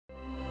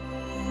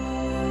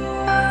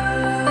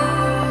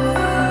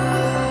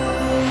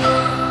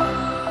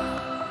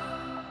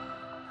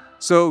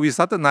So we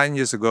started 9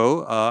 years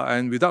ago,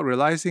 and without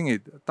realizing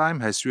it, time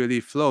has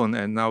really flown,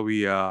 and now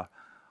we are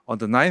on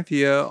the 9th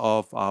year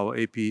of our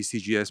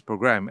APGCS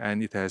program,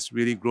 and it has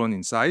really grown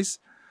in size.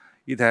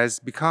 It has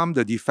become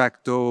the de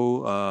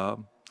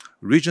facto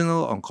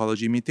regional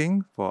oncology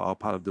meeting for our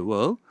part of the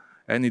world,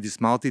 and it is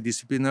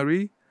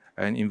multidisciplinary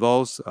and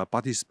involves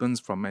participants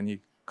from many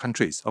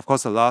countries. Of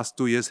course, the last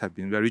 2 years have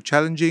been very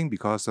challenging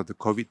because of the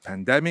COVID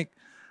pandemic,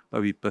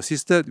 but we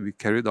persisted, we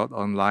carried out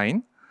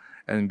online,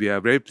 and we are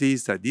very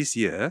pleased that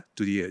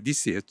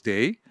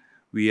today,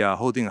 we are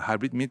holding a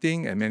hybrid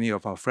meeting, and many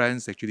of our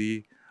friends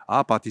actually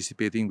are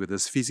participating with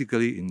us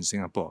physically in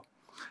Singapore.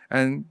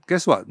 And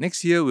guess what?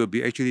 Next year will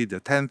be actually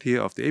the 10th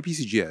year of the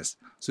APGCS,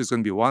 so it's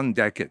going to be 1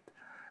 decade.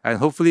 And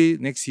hopefully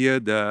next year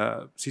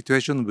the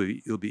situation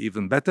will be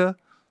even better,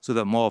 so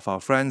that more of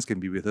our friends can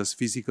be with us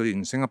physically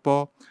in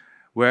Singapore,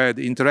 where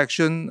the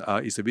interaction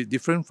is a bit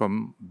different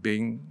from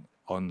being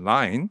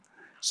online.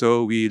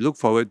 So we look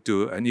forward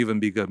to an even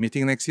bigger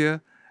meeting next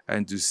year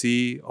and to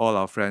see all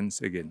our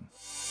friends again.